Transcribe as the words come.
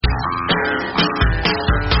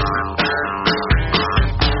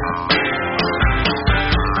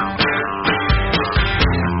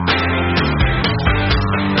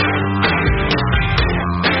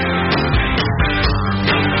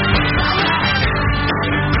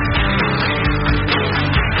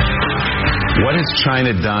What has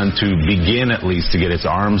China done to begin at least to get its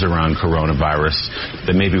arms around coronavirus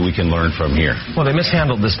that maybe we can learn from here? Well, they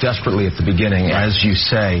mishandled this desperately at the beginning, as you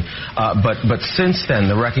say. But since then,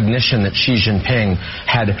 the recognition that Xi Jinping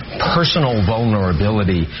had personal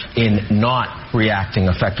vulnerability in not reacting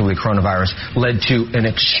effectively to coronavirus led to an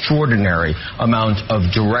extraordinary amount of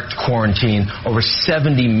direct quarantine, over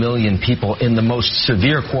 70 million people in the most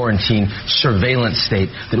severe quarantine surveillance state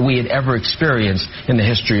that we had ever experienced in the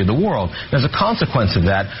history of the world. As a consequence of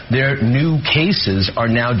that, their new cases are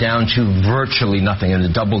now down to virtually nothing, in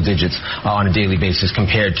the double digits on a daily basis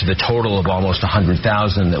compared to the total of almost 100,000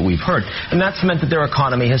 that we've heard. And that's meant that their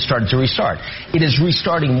economy has started to restart. It is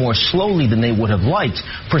restarting more slowly than they would have liked,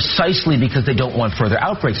 precisely because they don't want further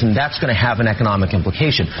outbreaks, and that's going to have an economic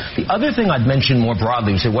implication. The other thing I'd mention more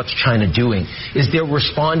broadly, you say, what's China doing, is they're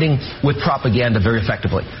responding with propaganda very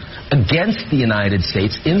effectively against the United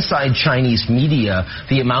States. Inside Chinese media,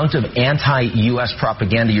 the amount of anti-U.S.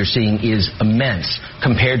 propaganda you're seeing is immense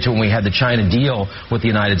compared to when we had the China deal with the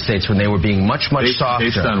United States, when they were being much softer.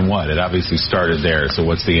 Based on what? It obviously started there, so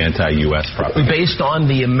what's the anti-U.S. propaganda? Based on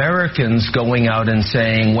the Americans going out and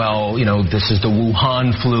saying, well, you know, this is the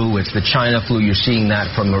Wuhan flu, it's the China flu. You're seeing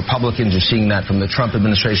that from the Republicans, you're seeing that from the Trump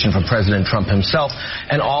administration, from President Trump himself,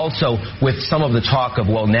 and also with some of the talk of,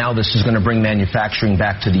 well, now this is going to bring manufacturing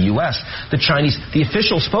back to the U.S. The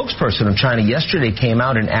official spokesperson of China yesterday came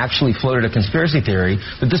out and actually floated a conspiracy theory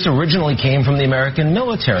that this originally came from the American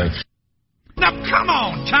military. Now, come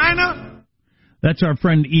on, China! That's our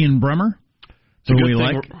friend Ian Bremmer.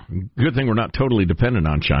 Good thing we're not totally dependent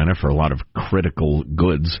on China for a lot of critical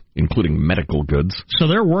goods, including medical goods. So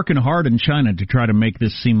they're working hard in China to try to make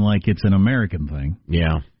this seem like it's an American thing.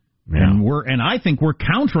 Yeah. And I think we're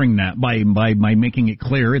countering that by making it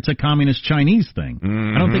clear it's a communist Chinese thing.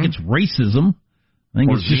 Mm-hmm. I don't think it's racism. I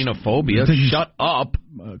think it's xenophobia. Shut up.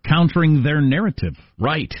 Countering their narrative.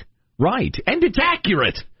 Right. And it's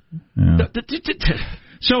accurate. Yeah.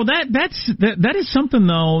 So that is something,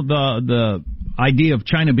 though, the idea of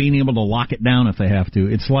China being able to lock it down if they have to.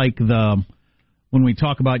 It's like when we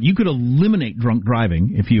talk about, you could eliminate drunk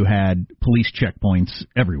driving if you had police checkpoints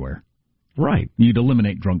everywhere. Right. You'd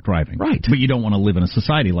eliminate drunk driving. Right. But you don't want to live in a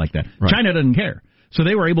society like that. Right. China doesn't care. So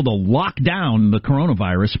they were able to lock down the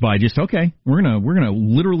coronavirus by just, okay, we're gonna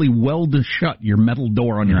literally weld shut your metal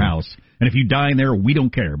door on your house. And if you die in there, we don't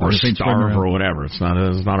care. Or starve or whatever. It's not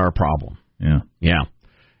our problem. Yeah.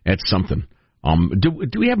 It's something. Do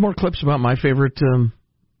we have more clips about my favorite,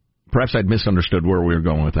 perhaps I'd misunderstood where we were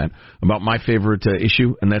going with that, about my favorite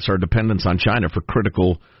issue, and that's our dependence on China for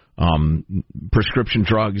critical prescription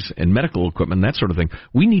drugs and medical equipment, that sort of thing.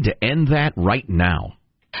 We need to end that right now.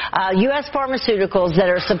 U.S. pharmaceuticals that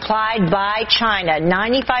are supplied by China,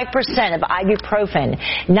 95% of ibuprofen,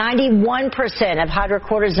 91% of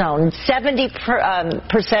hydrocortisone,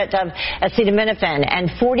 70% of acetaminophen, and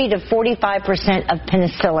 40 to 45% of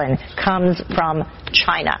penicillin comes from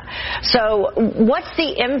China. So what's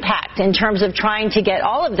the impact in terms of trying to get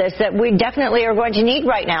all of this that we definitely are going to need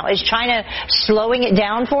right now? Is China slowing it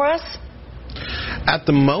down for us? At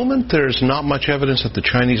the moment, there's not much evidence that the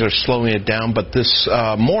Chinese are slowing it down, but this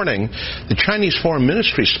morning, the Chinese Foreign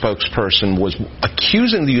Ministry spokesperson was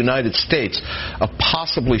accusing the United States of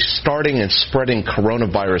possibly starting and spreading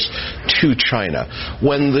coronavirus to China.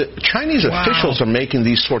 When the Chinese officials are making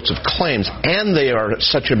these sorts of claims, and they are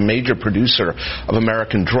such a major producer of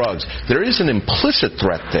American drugs, there is an implicit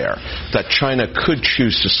threat there that China could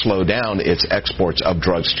choose to slow down its exports of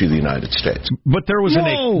drugs to the United States. But there was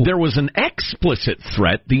an explicit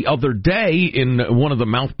threat the other day in one of the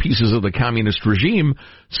mouthpieces of the communist regime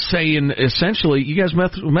saying, essentially, you guys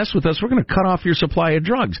mess with us, we're going to cut off your supply of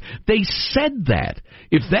drugs. They said that.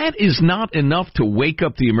 If that is not enough to wake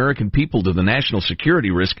up the American people to the national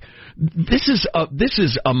security risk, this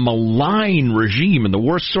is a malign regime in the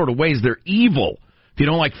worst sort of ways. They're evil. If you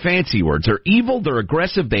don't like fancy words, they're evil, they're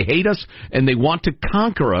aggressive, they hate us, and they want to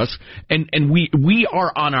conquer us. And we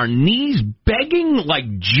are on our knees begging like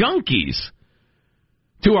junkies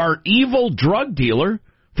to our evil drug dealer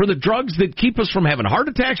for the drugs that keep us from having heart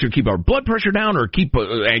attacks or keep our blood pressure down or keep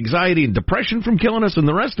anxiety and depression from killing us and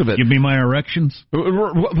the rest of it. Give me my erections.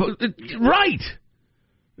 Right.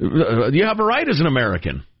 You have a right as an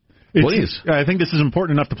American. Please. I think this is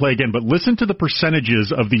important enough to play again, but listen to the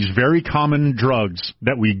percentages of these very common drugs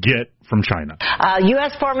that we get from China.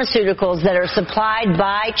 U.S. pharmaceuticals that are supplied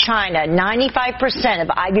by China, 95% of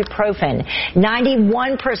ibuprofen,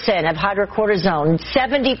 91% of hydrocortisone,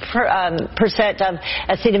 70% of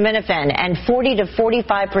acetaminophen, and 40 to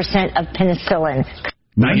 45% of penicillin.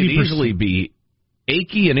 Might easily be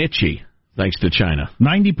achy and itchy. Thanks to China.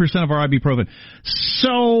 90% of our ibuprofen.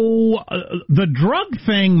 So the drug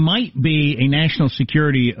thing might be a national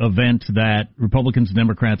security event that Republicans and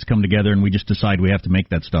Democrats come together and we just decide we have to make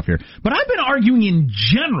that stuff here. But I've been arguing in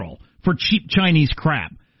general for cheap Chinese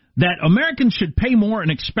crap, that Americans should pay more and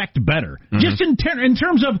expect better. Mm-hmm. Just in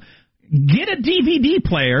terms of get a DVD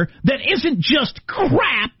player that isn't just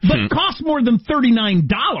crap, but costs more than $39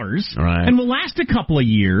 and will last a couple of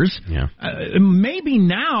years. Yeah. Maybe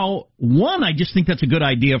now, I just think that's a good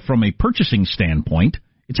idea from a purchasing standpoint.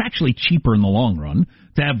 It's actually cheaper in the long run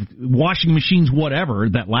to have washing machines, whatever,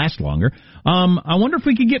 that last longer. I wonder if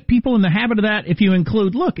we could get people in the habit of that if you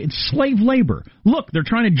include, look, it's slave labor. Look, they're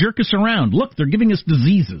trying to jerk us around. Look, they're giving us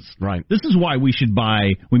diseases. Right. This is why we should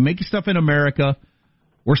we make stuff in America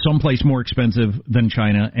or someplace more expensive than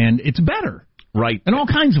China, and it's better. Right. In all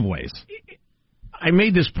kinds of ways. I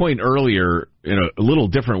made this point earlier in a little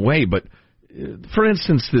different way, but for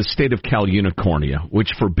instance, the state of California,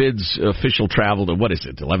 which forbids official travel to,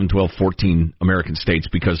 11, 12, 14 American states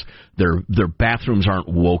because their bathrooms aren't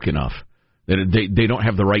woke enough. They don't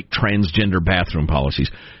have the right transgender bathroom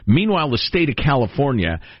policies. Meanwhile, the state of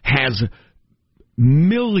California has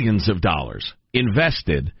millions of dollars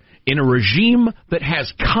invested in a regime that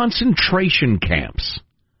has concentration camps.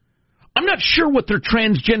 I'm not sure what their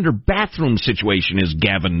transgender bathroom situation is,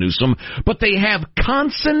 Gavin Newsom, but they have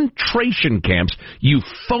concentration camps, you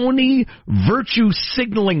phony,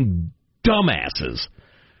 virtue-signaling dumbasses.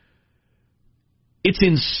 It's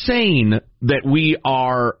insane that we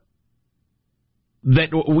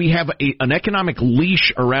have an economic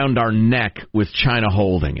leash around our neck with China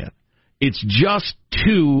holding it. It's just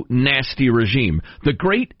too nasty regime. The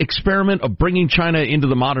great experiment of bringing China into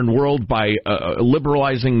the modern world by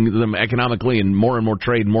liberalizing them economically and more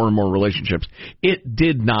trade, more and more relationships, it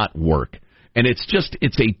did not work. And it's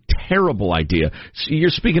a terrible idea. So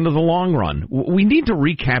you're speaking of the long run. We need to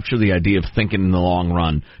recapture the idea of thinking in the long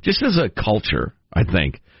run, just as a culture, I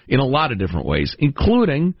think, in a lot of different ways,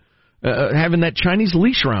 including having that Chinese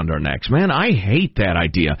leash around our necks. Man, I hate that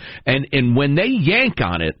idea. And when they yank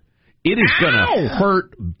on it, it is going to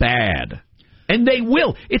hurt bad. And they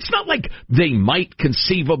will. It's not like they might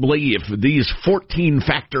conceivably if these 14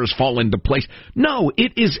 factors fall into place. No,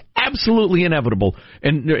 it is absolutely inevitable.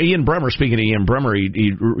 And Ian Bremmer, speaking of Ian Bremmer,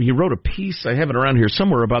 he wrote a piece, I have it around here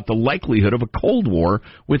somewhere, about the likelihood of a Cold War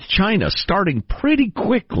with China starting pretty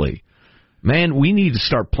quickly. Man, we need to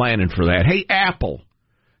start planning for that. Hey, Apple.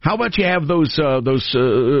 How about you have those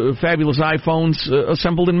fabulous iPhones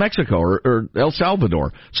assembled in Mexico or El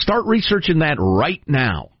Salvador? Start researching that right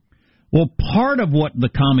now. Well, part of what the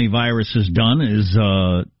commie virus has done is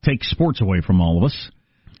take sports away from all of us.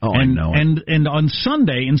 Oh, I know. And on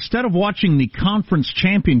Sunday, instead of watching the conference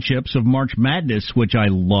championships of March Madness, which I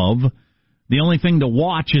love, the only thing to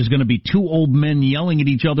watch is going to be two old men yelling at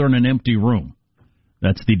each other in an empty room.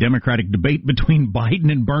 That's the Democratic debate between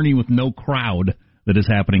Biden and Bernie with no crowd that is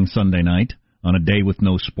happening Sunday night on a day with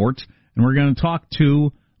no sports. And we're going to talk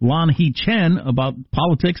to Lan He Chen about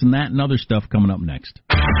politics and that and other stuff coming up next.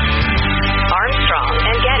 Armstrong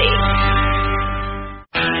and Getty.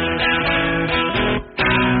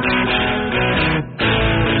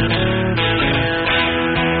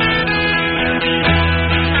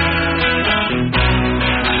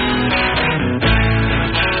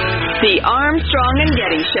 The Armstrong and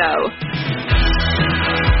Getty Show.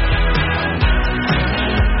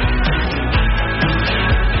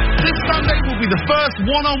 Be the first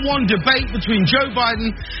one-on-one debate between Joe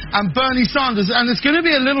Biden and Bernie Sanders, and it's going to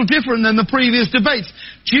be a little different than the previous debates.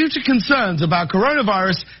 Due to concerns about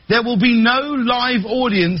coronavirus, there will be no live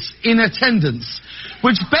audience in attendance,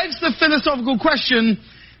 which begs the philosophical question,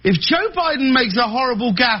 if Joe Biden makes a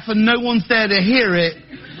horrible gaffe and no one's there to hear it,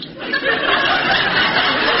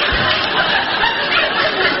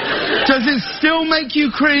 does it still make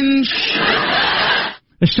you cringe?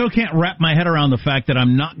 I still can't wrap my head around the fact that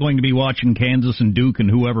I'm not going to be watching Kansas and Duke and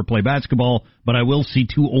whoever play basketball, but I will see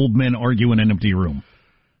two old men argue in an empty room.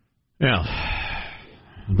 Yeah,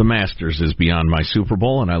 the Masters is beyond my Super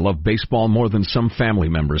Bowl, and I love baseball more than some family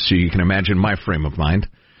members, so you can imagine my frame of mind.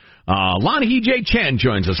 Lan He Chen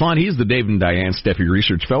joins us. Lan, he's the David and Diane Steffi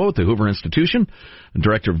Research Fellow at the Hoover Institution,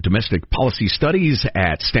 Director of Domestic Policy Studies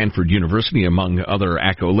at Stanford University, among other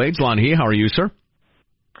accolades. Lan He, how are you, sir?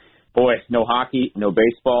 Boy, no hockey, no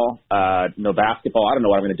baseball, no basketball. I don't know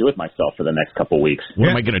what I'm going to do with myself for the next couple of weeks. What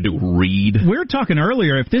am I going to do, read? We were talking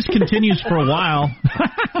earlier, if this continues for a while,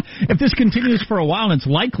 and it's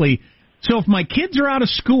likely, so if my kids are out of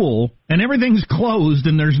school and everything's closed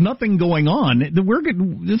and there's nothing going on, it's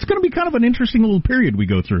going to be kind of an interesting little period we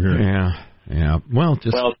go through here. Yeah. Well,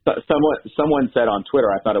 someone said on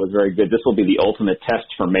Twitter, I thought it was very good, this will be the ultimate test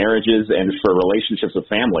for marriages and for relationships with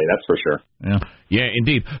family. That's for sure. Yeah,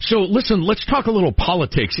 indeed. So, listen, let's talk a little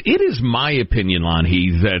politics. It is my opinion,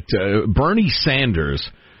 Lanhee, that Bernie Sanders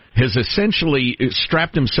has essentially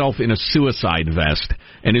strapped himself in a suicide vest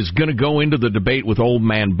and is going to go into the debate with old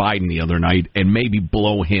man Biden the other night and maybe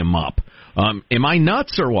blow him up. Am I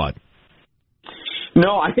nuts or what?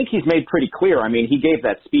 No, I think he's made pretty clear. I mean, he gave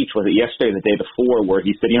that speech, was it yesterday or the day before, where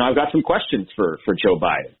he said, I've got some questions for Joe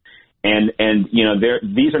Biden. And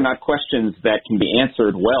these are not questions that can be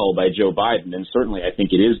answered well by Joe Biden. And certainly I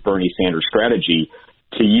think it is Bernie Sanders' strategy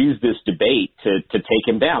to use this debate to take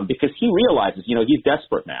him down, because he realizes, he's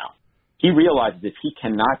desperate now. He realizes if he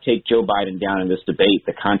cannot take Joe Biden down in this debate,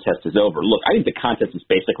 the contest is over. Look, I think the contest is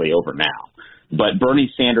basically over now. But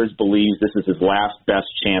Bernie Sanders believes this is his last best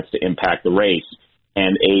chance to impact the race.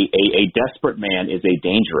 And a desperate man is a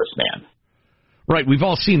dangerous man. Right, we've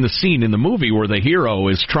all seen the scene in the movie where the hero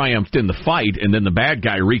is triumphed in the fight, and then the bad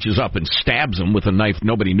guy reaches up and stabs him with a knife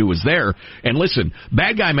nobody knew was there. And listen,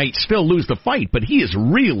 bad guy might still lose the fight, but he is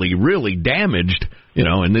really, really damaged,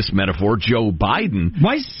 in this metaphor, Joe Biden.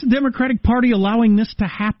 Why is the Democratic Party allowing this to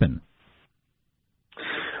happen?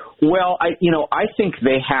 Well, I think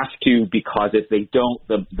they have to, because if they don't,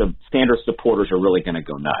 the Sanders supporters are really going to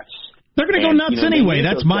go nuts. They're going to go nuts anyway.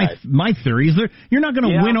 That's my theory. You're not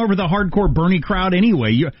going to win over the hardcore Bernie crowd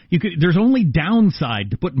anyway. There's only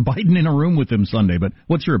downside to putting Biden in a room with him Sunday. But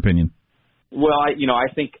what's your opinion? Well,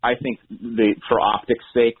 I think for optics'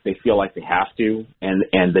 sake, they feel like they have to,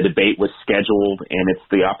 and the debate was scheduled, and it's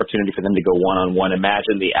the opportunity for them to go one-on-one.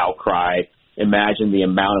 Imagine the outcry. Imagine the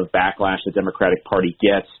amount of backlash the Democratic Party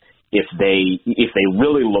gets if they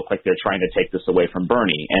really look like they're trying to take this away from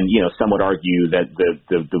Bernie. And, some would argue that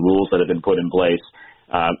the rules that have been put in place,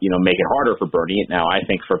 make it harder for Bernie. Now, I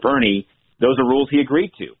think for Bernie, those are rules he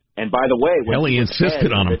agreed to. And by the way, he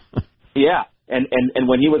insisted on them. Yeah. And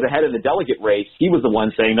when he was ahead of the delegate race, he was the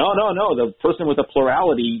one saying, no, the person with a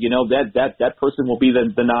plurality, that person will be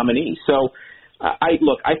the nominee. So, I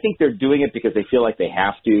think they're doing it because they feel like they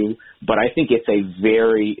have to, but I think it's a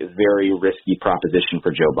very, very risky proposition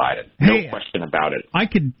for Joe Biden. No question about it. I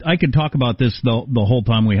could talk about this the whole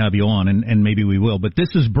time we have you on, and maybe we will, but this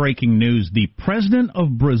is breaking news. The president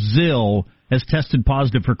of Brazil has tested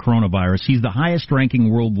positive for coronavirus. He's the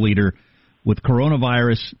highest-ranking world leader with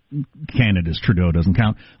coronavirus. Canada's Trudeau doesn't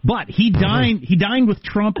count. But he dined with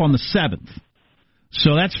Trump on the 7th,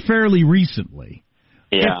 so that's fairly recently.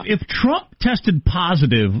 Yeah. If Trump tested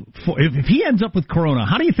positive, if he ends up with corona,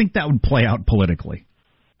 how do you think that would play out politically?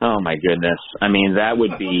 Oh, my goodness. I mean, that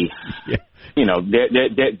would be,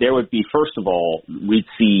 there would be, first of all, we'd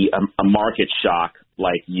see a market shock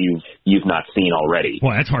like you've not seen already.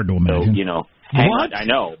 Well, that's hard to imagine. So, what? I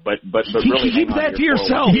know, but really keep that to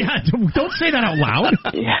yourself. Yeah, don't say that out loud.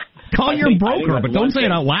 Yeah. Call your broker, but don't say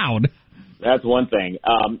it out loud. That's one thing.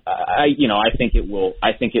 I think it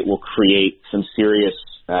will create some serious,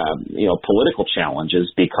 political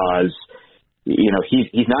challenges because,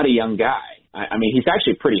 he's not a young guy. I mean, he's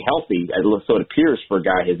actually pretty healthy, so it appears for a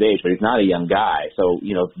guy his age, but he's not a young guy. So,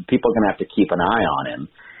 people are going to have to keep an eye on him.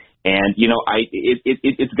 And,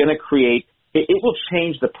 it's going to create, it will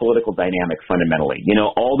change the political dynamic fundamentally.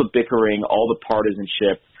 All the bickering, all the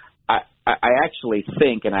partisanship. I actually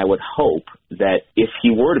think, and I would hope, that if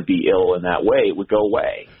he were to be ill in that way, it would go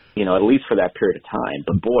away, at least for that period of time.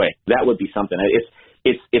 But, boy, that would be something.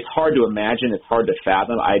 It's hard to imagine. It's hard to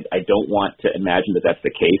fathom. I don't want to imagine that that's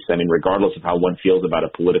the case. I mean, regardless of how one feels about a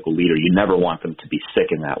political leader, you never want them to be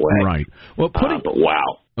sick in that way. Right. Well, but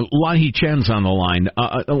wow. Lanhee Chen's on the line.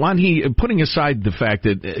 Lanhee, putting aside the fact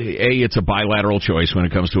that, A, it's a bilateral choice when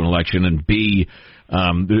it comes to an election, and B,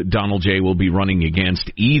 Donald J. will be running against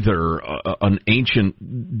either an ancient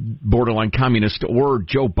borderline communist or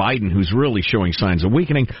Joe Biden, who's really showing signs of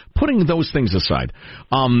weakening. Putting those things aside,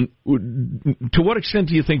 to what extent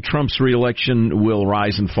do you think Trump's reelection will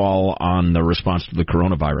rise and fall on the response to the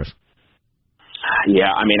coronavirus? Yeah,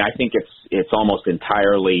 I mean, I think it's almost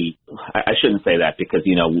entirely. I shouldn't say that because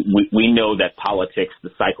we know that politics, the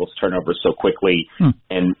cycles turn over so quickly,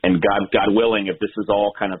 and God willing, if this is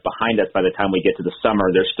all kind of behind us by the time we get to the summer,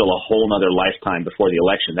 there's still a whole other lifetime before the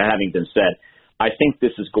election. That having been said, I think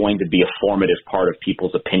this is going to be a formative part of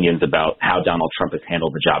people's opinions about how Donald Trump has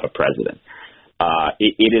handled the job of president.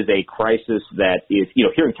 It is a crisis that is,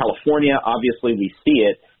 here in California, obviously we see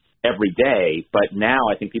it every day, but now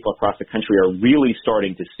I think people across the country are really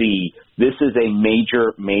starting to see this is a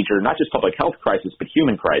major, not just public health crisis, but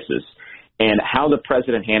human crisis. And how the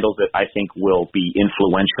president handles it, I think, will be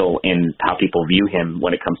influential in how people view him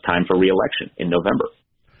when it comes time for re-election in November.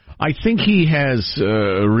 I think he has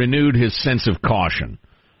renewed his sense of caution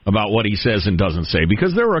about what he says and doesn't say,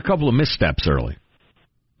 because there were a couple of missteps early.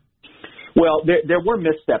 Well, there were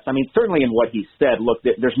missteps. I mean, certainly in what he said, look,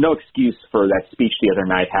 there's no excuse for that speech the other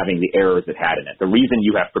night having the errors it had in it. The reason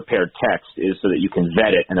you have prepared text is so that you can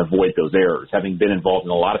vet it and avoid those errors. Having been involved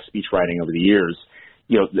in a lot of speech writing over the years,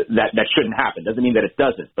 that shouldn't happen. Doesn't mean that it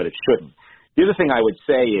doesn't, but it shouldn't. The other thing I would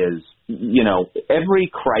say is, every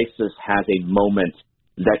crisis has a moment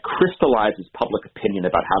that crystallizes public opinion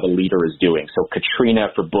about how the leader is doing. So Katrina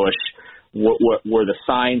for Bush were the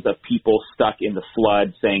signs of people stuck in the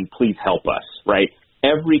flood saying, please help us, right?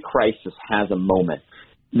 Every crisis has a moment.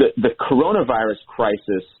 The coronavirus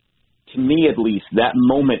crisis, to me at least, that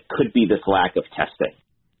moment could be this lack of testing.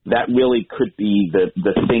 That really could be the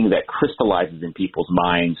thing that crystallizes in people's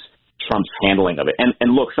minds Trump's handling of it.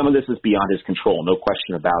 And look, some of this is beyond his control, no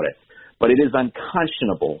question about it. But it is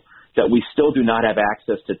unconscionable that we still do not have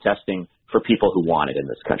access to testing for people who want it in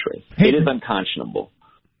this country. It is unconscionable.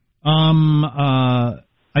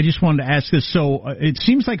 I just wanted to ask this. So it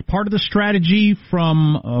seems like part of the strategy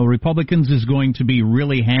from Republicans is going to be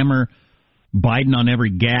really hammer Biden on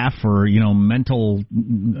every gaffe or, mental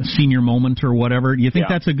senior moment or whatever. Do you think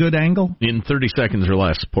that's a good angle? In 30 seconds or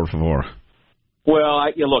less, por favor. Well,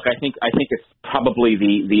 look, I think it's probably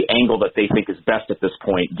the angle that they think is best at this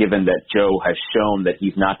point, given that Joe has shown that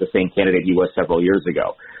he's not the same candidate he was several years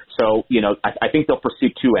ago. So, I think they'll pursue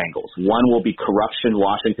two angles. One will be corruption,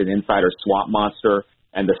 Washington insider, swamp monster,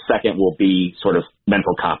 and the second will be sort of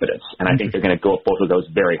mental competence. And I think they're going to go at both of those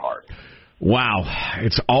very hard. Wow.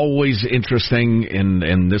 It's always interesting,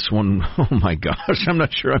 and this one, oh my gosh, I'm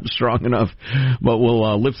not sure I'm strong enough, but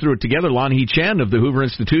we'll live through it together. Lan Hee Chen of the Hoover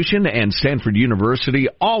Institution and Stanford University,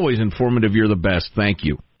 always informative. You're the best. Thank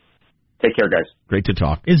you. Take care, guys. Great to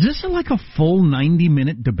talk. Is this like a full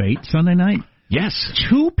 90-minute debate Sunday night? Yes.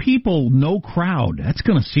 2 people, no crowd. That's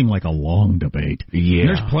going to seem like a long debate. Yeah. And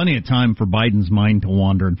there's plenty of time for Biden's mind to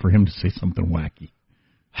wander and for him to say something wacky.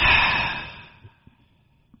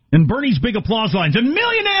 And Bernie's big applause lines, and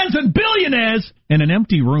millionaires and billionaires, in an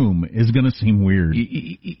empty room is going to seem weird.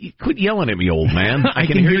 Quit yelling at me, old man. I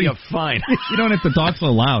can hear you fine. You don't have to talk so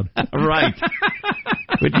loud. Right.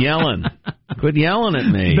 Quit yelling. Quit yelling at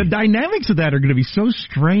me. The dynamics of that are going to be so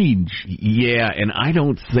strange. Yeah, and I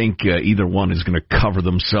don't think either one is going to cover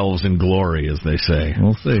themselves in glory, as they say.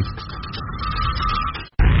 We'll see.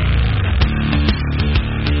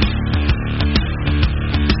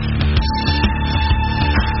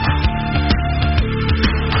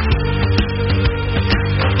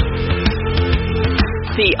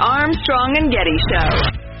 The Armstrong and Getty Show.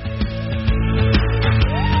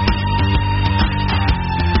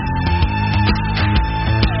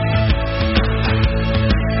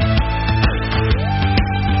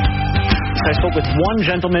 I spoke with one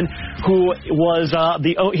gentleman who was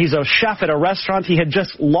he's a chef at a restaurant. He had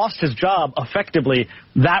just lost his job effectively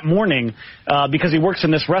that morning because he works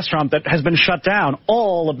in this restaurant that has been shut down.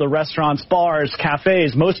 All of the restaurants, bars,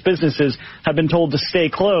 cafes, most businesses have been told to stay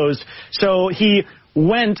closed. So he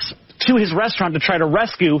went to his restaurant to try to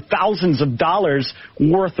rescue thousands of dollars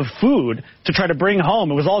worth of food to try to bring home.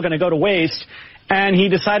 It was all going to go to waste. And he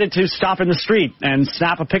decided to stop in the street and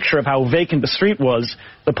snap a picture of how vacant the street was.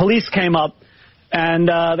 The police came up, and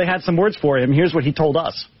they had some words for him. Here's what he told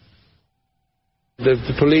us.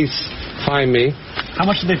 The police fined me. How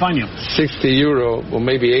much did they fine you? 60 euro or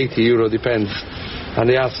maybe 80 euro, depends. And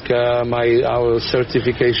they ask our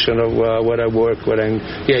certification of where I work.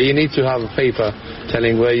 You need to have a paper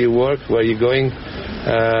telling where you work, where you're going.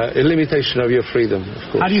 A limitation of your freedom,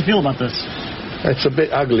 of course. How do you feel about this? It's a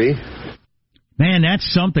bit ugly. Man,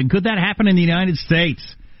 that's something. Could that happen in the United States?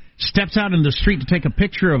 Steps out in the street to take a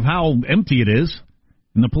picture of how empty it is,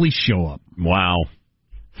 and the police show up. Wow.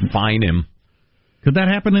 Fine him. Could that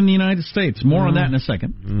happen in the United States? More on that in a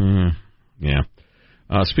second. Yeah.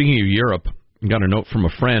 Speaking of Europe, I got a note from a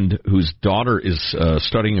friend whose daughter is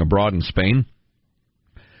studying abroad in Spain.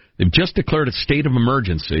 They've just declared a state of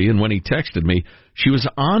emergency, and when he texted me, she was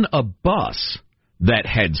on a bus that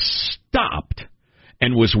had stopped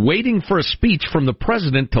and was waiting for a speech from the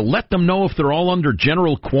president to let them know if they're all under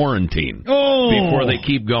general quarantine before they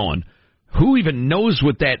keep going. Who even knows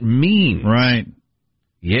what that means? Right.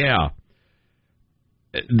 Yeah.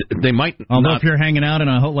 They might Although if you're hanging out in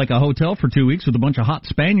a hotel for 2 weeks with a bunch of hot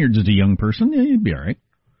Spaniards as a young person, you'd be all right.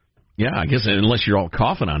 Yeah, I guess unless you're all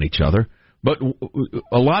coughing on each other. But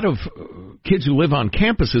a lot of kids who live on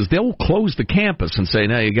campuses, they'll close the campus and say,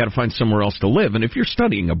 "Now you got to find somewhere else to live." And if you're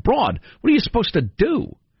studying abroad, what are you supposed to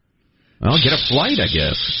do? Well, get a flight, I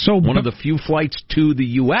guess. So one of the few flights to the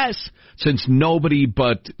U.S., since nobody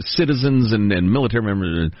but citizens and military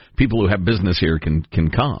members and people who have business here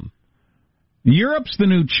can come. Europe's the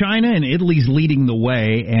new China, and Italy's leading the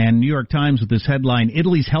way. And New York Times with this headline,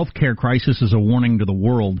 Italy's healthcare crisis is a warning to the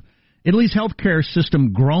world. Italy's healthcare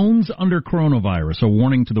system groans under coronavirus, a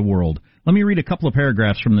warning to the world. Let me read a couple of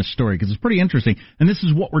paragraphs from this story, because it's pretty interesting. And this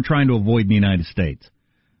is what we're trying to avoid in the United States.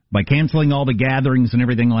 By canceling all the gatherings and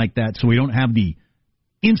everything like that, so we don't have the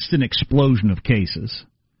instant explosion of cases.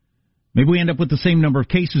 Maybe we end up with the same number of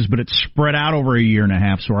cases, but it's spread out over a year and a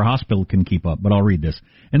half so our hospital can keep up. But I'll read this.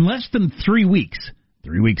 In less than 3 weeks,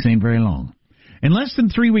 3 weeks ain't very long. In less than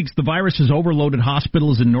 3 weeks, the virus has overloaded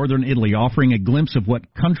hospitals in northern Italy, offering a glimpse of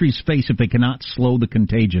what countries face if they cannot slow the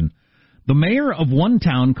contagion. The mayor of one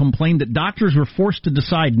town complained that doctors were forced to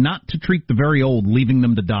decide not to treat the very old, leaving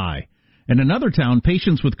them to die. In another town,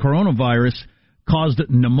 patients with coronavirus-caused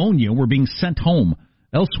pneumonia were being sent home.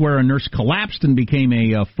 Elsewhere, a nurse collapsed and became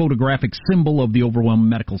a photographic symbol of the overwhelmed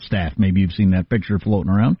medical staff. Maybe you've seen that picture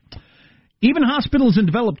floating around. Even hospitals in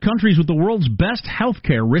developed countries with the world's best health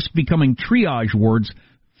care risk becoming triage wards,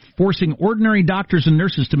 forcing ordinary doctors and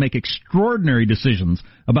nurses to make extraordinary decisions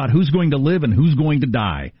about who's going to live and who's going to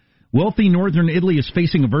die. Wealthy northern Italy is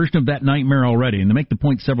facing a version of that nightmare already, and to make the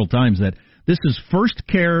point several times that this is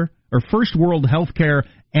first world health care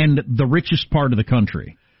and the richest part of the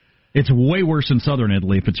country. It's way worse in southern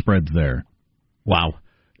Italy if it spreads there. Wow.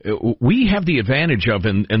 We have the advantage of,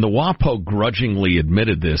 and the WAPO grudgingly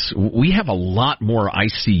admitted this, we have a lot more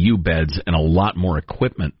ICU beds and a lot more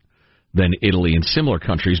equipment than Italy and similar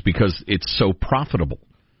countries because it's so profitable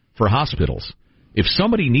for hospitals. If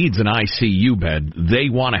somebody needs an ICU bed, they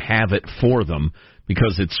want to have it for them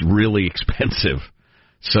because it's really expensive.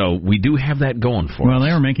 So we do have that going for us. Well,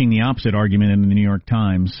 they were making the opposite argument in the New York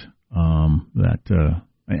Times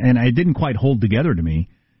and it didn't quite hold together to me.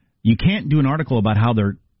 You can't do an article about how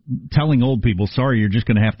they're telling old people, sorry, you're just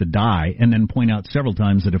going to have to die, and then point out several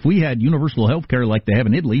times that if we had universal health care like they have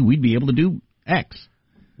in Italy, we'd be able to do X.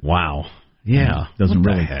 Wow. Yeah. Doesn't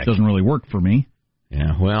really work for me.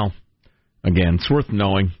 Yeah, well, again, it's worth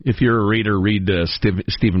knowing. If you're a reader, read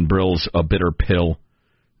Stephen Brill's A Bitter Pill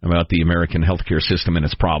about the American healthcare system and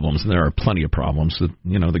its problems. And there are plenty of problems.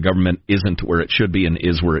 The government isn't where it should be and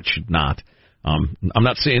is where it should not. I'm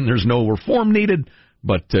not saying there's no reform needed,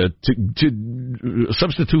 but to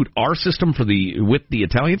substitute our system with the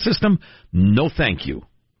Italian system, no thank you.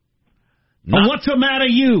 What's the matter,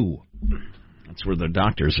 you? That's where the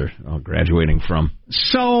doctors are graduating from.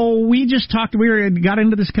 So we just got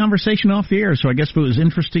into this conversation off the air, so I guess it was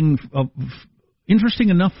interesting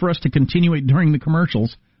enough for us to continue it during the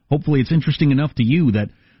commercials. Hopefully it's interesting enough to you that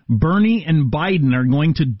Bernie and Biden are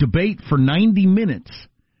going to debate for 90 minutes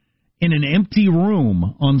in an empty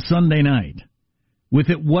room on Sunday night. With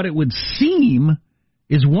what it would seem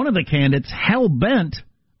is one of the candidates hell-bent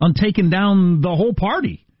on taking down the whole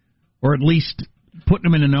party, or at least putting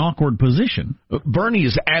them in an awkward position. Bernie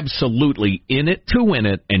is absolutely in it to win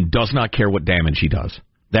it and does not care what damage he does.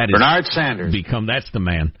 That is Bernard Sanders. That's the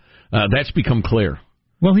man. That's become clear.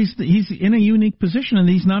 Well, he's in a unique position, and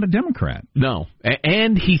he's not a Democrat. No,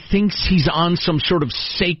 and he thinks he's on some sort of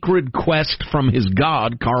sacred quest from his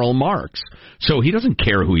god, Karl Marx. So he doesn't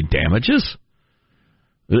care who he damages.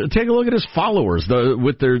 Take a look at his followers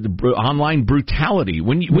with their online brutality.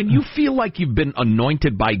 When you feel like you've been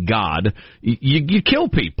anointed by God, you kill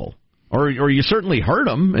people. Or you certainly hurt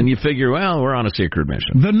them, and you figure, well, we're on a sacred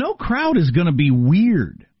mission. The no crowd is going to be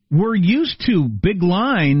weird. We're used to big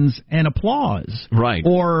lines and applause. Right.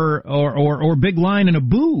 Or big line and a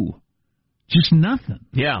boo. Just nothing.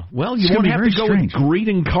 Yeah. Well, you won't have to go with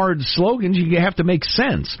greeting card slogans. You have to make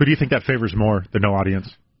sense. Who do you think that favors more, the no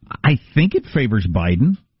audience? I think it favors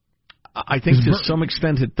Biden. I think to some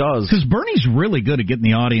extent it does. Because Bernie's really good at getting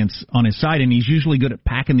the audience on his side, and he's usually good at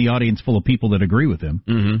packing the audience full of people that agree with him.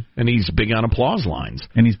 Mm-hmm. And he's big on applause lines.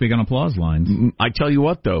 I tell you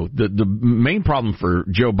what, though, the main problem for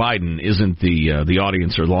Joe Biden isn't the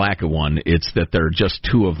audience or the lack of one. It's that there are just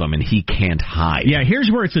two of them, and he can't hide. Yeah, here's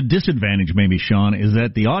where it's a disadvantage, maybe, Sean, is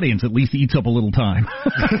that the audience at least eats up a little time.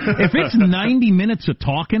 If it's 90 minutes of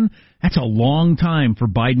talking, that's a long time for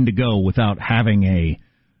Biden to go without having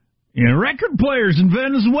record players in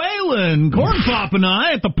Venezuela and Corn Pop and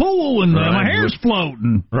I at the pool and my hair's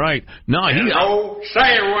floating. Right. No,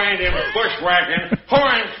 say Randy bushwhacking,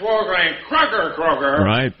 hornswoggling, Kroger.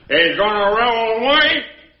 Right. He's gonna roll away,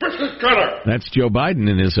 biscuit cutter. That's Joe Biden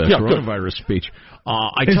in his coronavirus speech.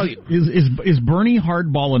 I tell you, is Bernie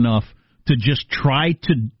hardball enough to just try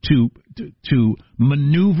to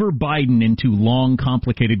maneuver Biden into long,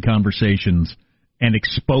 complicated conversations and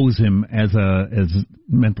expose him as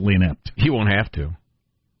mentally inept? He won't have to.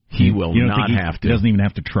 He will not have to. He doesn't even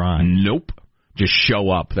have to try. Nope. Just show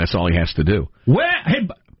up. That's all he has to do. Hey,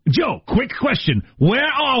 Joe, quick question. Where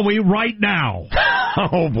are we right now?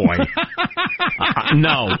 Oh, boy.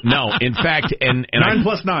 No. In fact, and 9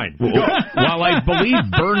 plus 9. While I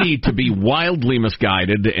believe Bernie to be wildly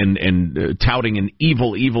misguided and touting an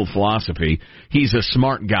evil philosophy, he's a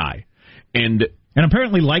smart guy. And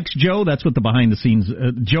apparently likes Joe. That's what the behind the scenes.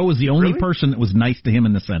 Joe is the only person that was nice to him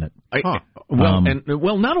in the Senate.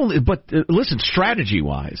 Not only, but listen, strategy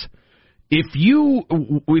wise, if you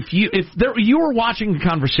were watching a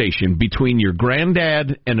conversation between your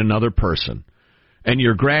granddad and another person, and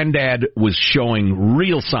your granddad was showing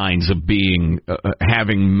real signs of being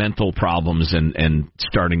having mental problems and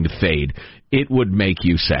starting to fade, it would make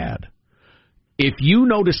you sad. If you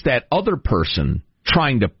notice that other person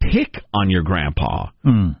trying to pick on your grandpa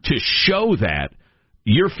to show that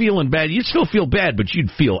you're feeling bad, you'd still feel bad, but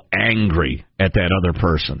you'd feel angry at that other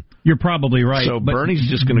person. You're probably right. So Bernie's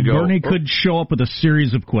just going to go. Bernie could show up with a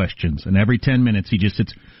series of questions, and every 10 minutes he just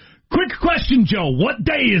sits. Quick question, Joe. What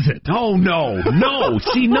day is it? Oh, no.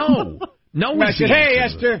 See, no. No, not today,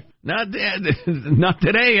 Esther. Not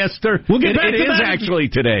today, Esther. We'll get back to that. It is that. actually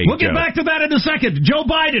today. We'll get back to that in a second. Joe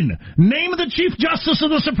Biden, name of the Chief Justice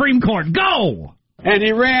of the Supreme Court. Go! And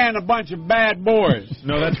he ran a bunch of bad boys.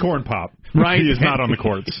 No, that's Corn Pop. Right. He is not on the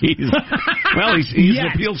courts. He's an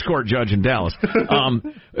appeals court judge in Dallas.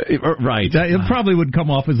 Right. It probably would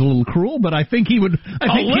come off as a little cruel, but I think he would.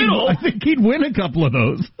 I think he'd win a couple of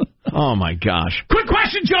those. Oh, my gosh. Quick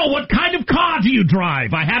question, Joe. What kind of car do you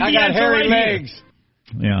drive? I have the got answer hairy right legs.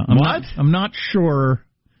 Here. Yeah. I'm not sure.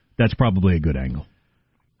 That's probably a good angle.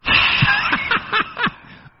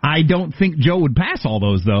 I don't think Joe would pass all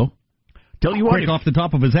those, though. Tell you what, off the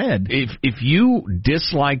top of his head. If you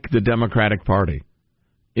dislike the Democratic Party,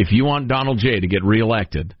 if you want Donald J. to get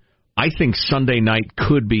reelected, I think Sunday night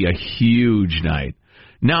could be a huge night.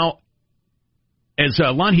 Now, as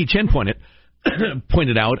Lan He-Chen pointed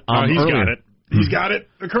out earlier. He's got it.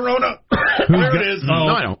 The corona. There it is. No,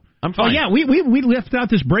 I don't. I'm fine. Oh, yeah, we left out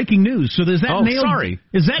this breaking news. So is that nailed? Sorry.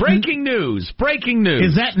 Is that breaking news? Breaking news.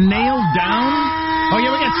 Is that nailed down? Oh, yeah,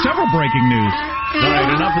 we got several breaking news. All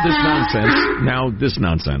right, enough of this nonsense. Now this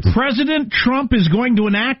nonsense. President Trump is going to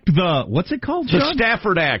enact what's it called, The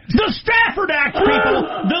Stafford Act. The Stafford Act, people!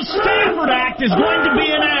 The Stafford Act is going to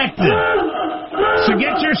be enacted. So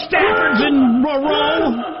get your Staffords in a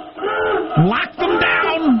row. Lock them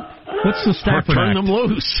down. What's the Stafford Act? Turn them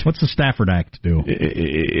loose. What's the Stafford Act do?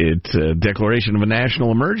 It's a declaration of a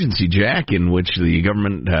national emergency, Jack, in which the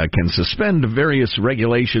government can suspend various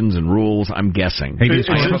regulations and rules, I'm guessing. Habeas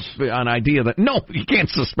corpus? An idea that, no, you can't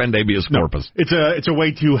suspend habeas corpus. It's a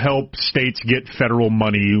way to help states get federal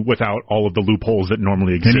money without all of the loopholes that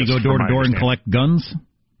normally exist. Can you go door to door and collect guns?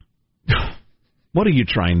 What are you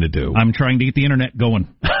trying to do? I'm trying to get the internet going.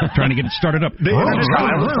 Trying to get it started up. The internet is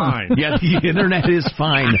fine. Yeah, the internet is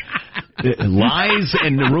fine. Lies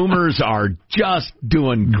and rumors are just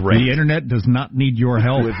doing great. The internet does not need your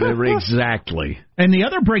help. Exactly. And the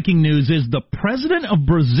other breaking news is the president of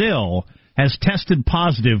Brazil has tested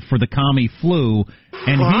positive for the commie flu,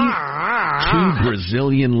 and 2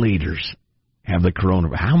 Brazilian leaders have the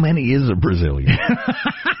coronavirus. How many is a Brazilian?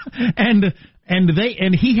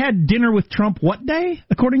 And he had dinner with Trump what day,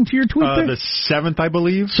 according to your tweet? The 7th, I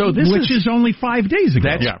believe. So which is only 5 days ago.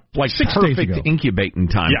 That's like 6 perfect days ago. Incubating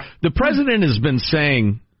time. Yeah. The president has been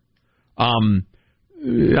saying, I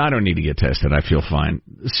don't need to get tested. I feel fine.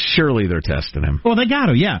 Surely they're testing him. Well, they got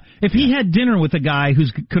to, yeah. If he had dinner with a guy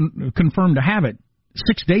who's confirmed to have it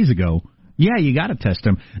 6 days ago, yeah, you got to test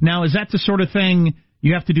him. Now, is that the sort of thing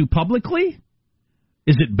you have to do publicly?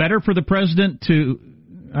 Is it better for the president to...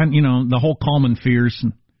 the whole Coleman fears,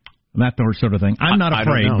 that sort of thing. I'm not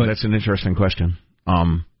afraid. I don't know. But that's an interesting question.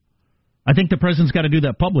 I think the president's got to do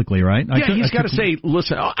that publicly, right? Yeah, he's got to say,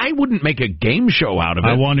 listen, I wouldn't make a game show out of it.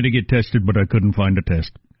 I wanted to get tested, but I couldn't find a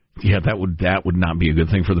test. Yeah, that would not be a good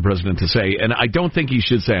thing for the president to say. And I don't think he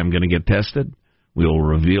should say, I'm going to get tested. We will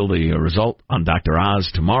reveal the result on Dr.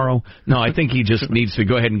 Oz tomorrow. No, I think he just needs to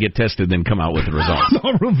go ahead and get tested, then come out with the results.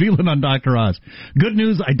 I'll reveal it on Dr. Oz. Good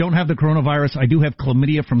news, I don't have the coronavirus. I do have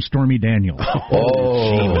chlamydia from Stormy Daniels.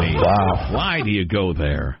 Wow. Why do you go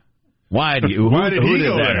there? Why do you? Who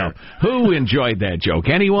did that help? Who enjoyed that joke?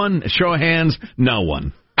 Anyone? Show of hands? No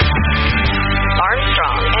one.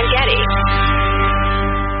 Armstrong and Getty.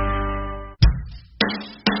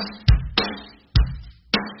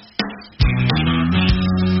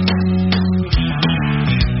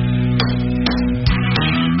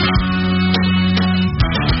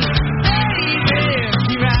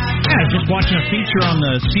 watching a feature on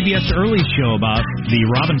the CBS Early Show about the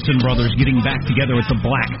Robinson brothers getting back together with the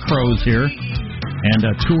Black Crowes here and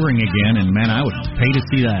touring again, and man, I would pay to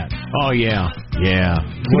see that. Oh, yeah.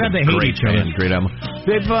 Too bad they hate each other. Great album.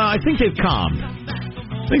 I think they've calmed.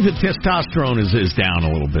 I think the testosterone is down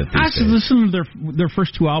a little bit. I listened to their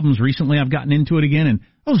first two albums recently. I've gotten into it again, and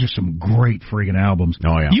those are some great friggin' albums.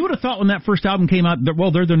 Oh, yeah. You would have thought when that first album came out,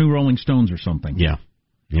 they're the new Rolling Stones or something. Yeah.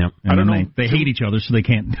 And I don't know. They hate each other, so they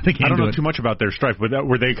can't. I don't know too much about their strife. But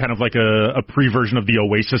were they kind of like a pre-version of the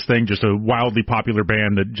Oasis thing, just a wildly popular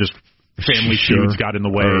band that just family feuds got in the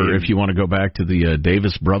way? Or if you want to go back to the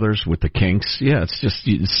Davis brothers with the Kinks, it's just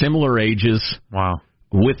similar ages. Wow.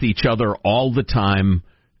 With each other all the time,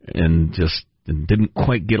 and just didn't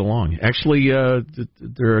quite get along. Actually,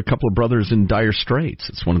 there are a couple of brothers in Dire Straits.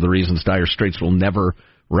 It's one of the reasons Dire Straits will never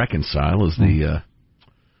reconcile is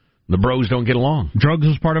the bros don't get along. Drugs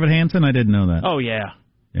was part of it, Hanson? I didn't know that. Oh, yeah.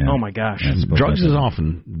 Oh, my gosh. Drugs is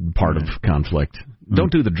often part of conflict. Don't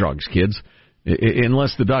do the drugs, kids,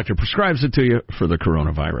 unless the doctor prescribes it to you for the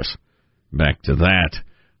coronavirus. Back to that.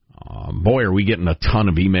 Boy, are we getting a ton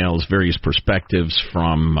of emails, various perspectives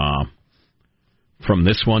from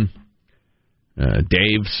this one.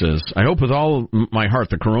 Dave says, I hope with all my heart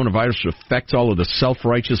the coronavirus affects all of the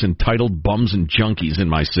self-righteous, entitled bums and junkies in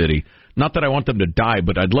my city. Not that I want them to die,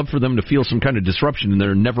 but I'd love for them to feel some kind of disruption in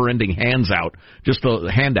their never-ending handouts. Just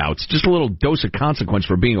a little dose of consequence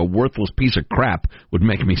for being a worthless piece of crap would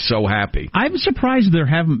make me so happy. I'm surprised there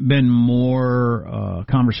haven't been more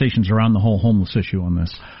conversations around the whole homeless issue on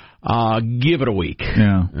this. Give it a week.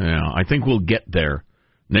 Yeah, I think we'll get there.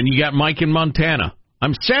 And then you got Mike in Montana.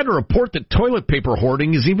 I'm sad to report that toilet paper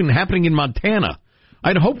hoarding is even happening in Montana.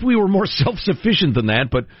 I'd hoped we were more self-sufficient than that,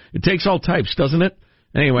 but it takes all types, doesn't it?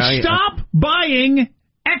 Anyway, stop buying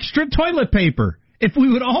extra toilet paper. If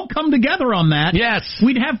we would all come together on that, yes,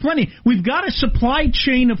 we'd have plenty. We've got a supply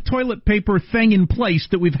chain of toilet paper thing in place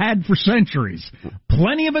that we've had for centuries.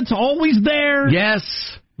 Plenty of it's always there. Yes.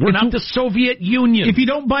 We're not the Soviet Union. If you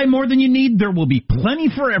don't buy more than you need, there will be plenty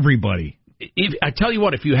for everybody. I tell you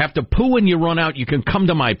what, if you have to poo and you run out, you can come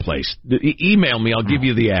to my place. Email me. I'll give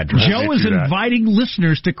you the address. Joe is inviting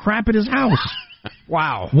listeners to crap at his house.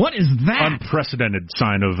 Wow. What is that? Unprecedented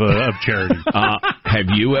sign of charity. Have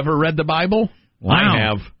you ever read the Bible? Wow. I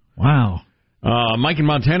have. Wow. Mike in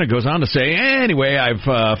Montana goes on to say, anyway,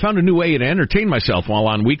 I've found a new way to entertain myself while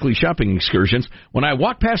on weekly shopping excursions. When I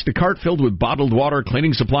walk past a cart filled with bottled water,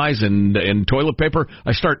 cleaning supplies, and toilet paper,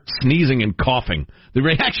 I start sneezing and coughing. The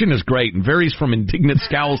reaction is great and varies from indignant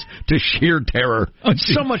scowls to sheer terror.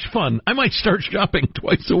 It's so much fun. I might start shopping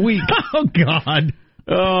twice a week. Oh, God.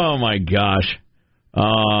 Oh, my gosh.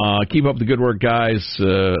 Keep up the good work, guys.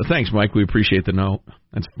 Thanks, Mike. We appreciate the note.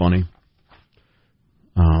 That's funny.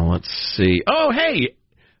 Let's see. Oh, hey!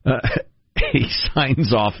 He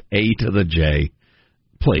signs off A to the J.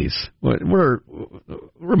 Please. We're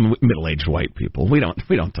middle-aged white people. We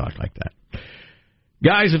don't talk like that.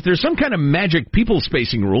 Guys, if there's some kind of magic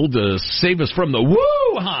people-spacing rule to save us from the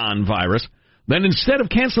Wuhan virus, then instead of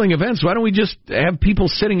canceling events, why don't we just have people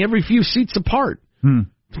sitting every few seats apart?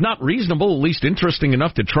 It's not reasonable, at least interesting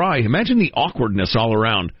enough to try. Imagine the awkwardness all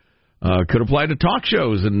around. Could apply to talk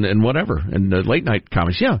shows and whatever, and late-night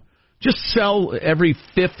comics. Yeah, just sell every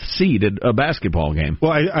fifth seat at a basketball game.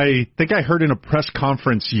 Well, I think I heard in a press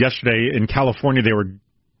conference yesterday in California,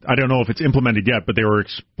 I don't know if it's implemented yet, but they were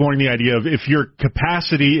exploring the idea of if your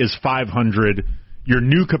capacity is 500, your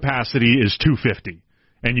new capacity is 250,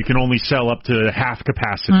 and you can only sell up to half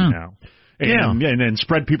capacity now. And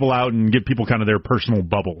spread people out and give people kind of their personal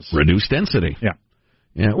bubbles. Reduce density.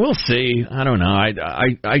 Yeah, we'll see. I don't know.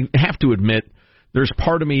 I have to admit, there's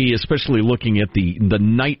part of me, especially looking at the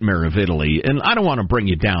nightmare of Italy, and I don't want to bring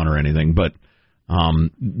you down or anything, but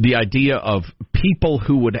the idea of people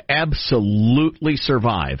who would absolutely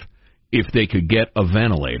survive if they could get a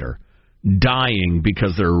ventilator dying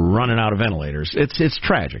because they're running out of ventilators. It's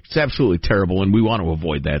tragic. It's absolutely terrible, and we want to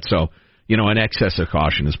avoid that. So, an excess of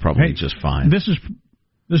caution is probably just fine. This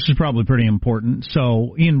is probably pretty important.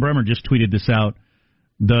 So Ian Bremmer just tweeted this out.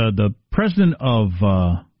 The president of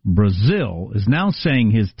Brazil is now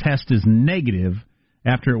saying his test is negative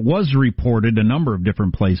after it was reported a number of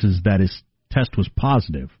different places that his test was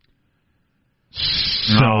positive.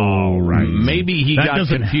 So maybe he got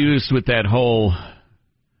confused with that whole...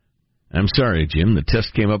 I'm sorry, Jim, the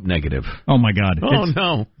test came up negative. Oh, my God.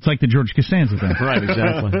 No. It's like the George Costanza thing. Right,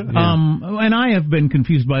 exactly. And I have been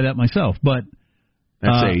confused by that myself, but...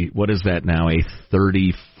 That's what is that now, a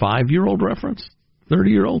 35-year-old reference?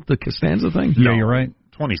 30-year-old, the Costanza thing? Yeah, you're right.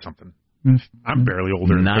 20-something. I'm barely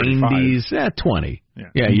older than 90s, 20.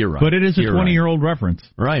 Yeah, you're right. But it is a 20-year-old reference.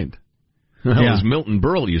 Right. As Milton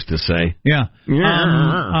Berle used to say. Yeah.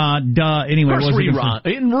 Anyway, of course,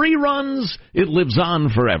 in reruns, it lives on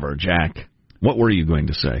forever, Jack. What were you going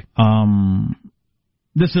to say?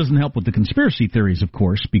 This doesn't help with the conspiracy theories, of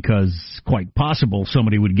course, because quite possible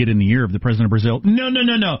somebody would get in the ear of the president of Brazil.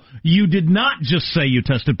 No. You did not just say you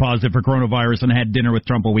tested positive for coronavirus and had dinner with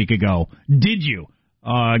Trump a week ago. Did you?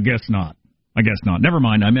 I guess not. Never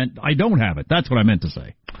mind. I don't have it. That's what I meant to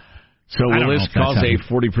say. So will this cause a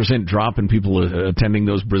 40% drop in people attending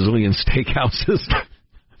those Brazilian steakhouses?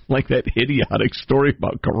 Like that idiotic story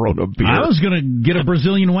about Corona beer. I was going to get a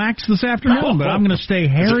Brazilian wax this afternoon, but I'm going to stay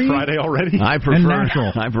hairy. Is it Friday already? I prefer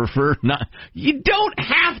natural. I prefer not. You don't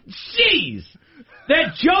have cheese.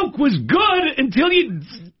 That joke was good until you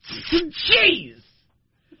cheese.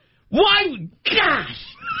 Why? Gosh,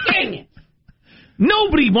 dang it.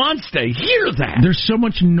 Nobody wants to hear that. There's so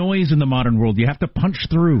much noise in the modern world. You have to punch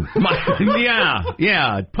through.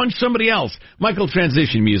 Yeah. Punch somebody else. Michael,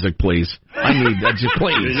 transition music, please. I need that. Just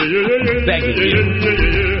please. I'm begging you.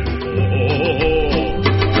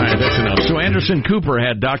 All right, that's enough. So Anderson Cooper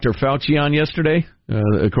had Dr. Fauci on yesterday,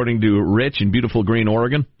 according to Rich in beautiful Green,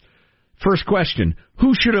 Oregon. First question,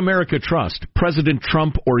 who should America trust, President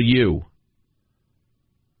Trump or you?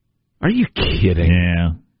 Are you kidding?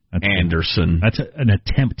 Yeah. Anderson. That's an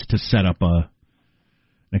attempt to set up an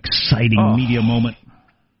exciting media moment.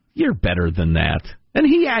 You're better than that. And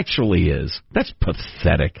he actually is. That's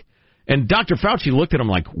pathetic. And Dr. Fauci looked at him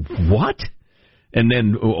like, what? And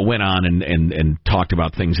then went on and talked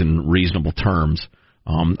about things in reasonable terms.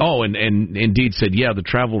 And indeed said, yeah, the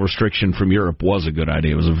travel restriction from Europe was a good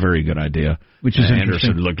idea. It was a very good idea. Which is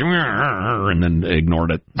Anderson looked and then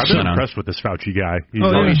ignored it. I've been impressed with this Fauci guy.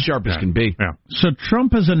 He's sharp as can be. Yeah. So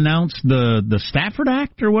Trump has announced the Stafford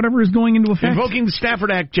Act or whatever is going into effect? Invoking the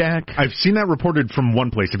Stafford Act, Jack. I've seen that reported from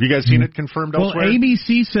one place. Have you guys seen it confirmed elsewhere? Well,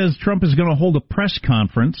 ABC says Trump is going to hold a press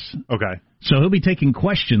conference. Okay. So he'll be taking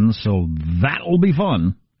questions, so that'll be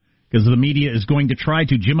fun. Because the media is going to try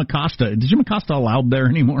to Jim Acosta. Is Jim Acosta allowed there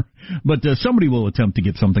anymore? But somebody will attempt to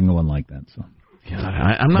get something going like that. So, yeah,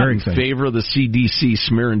 I'm not in favor of the CDC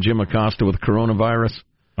smearing Jim Acosta with coronavirus.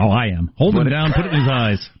 Oh, I am. Hold him down, put it in his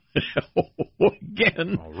eyes.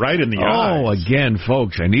 Again. Right in the eyes. Oh, again,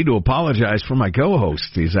 folks, I need to apologize for my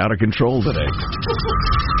co-host. He's out of control today.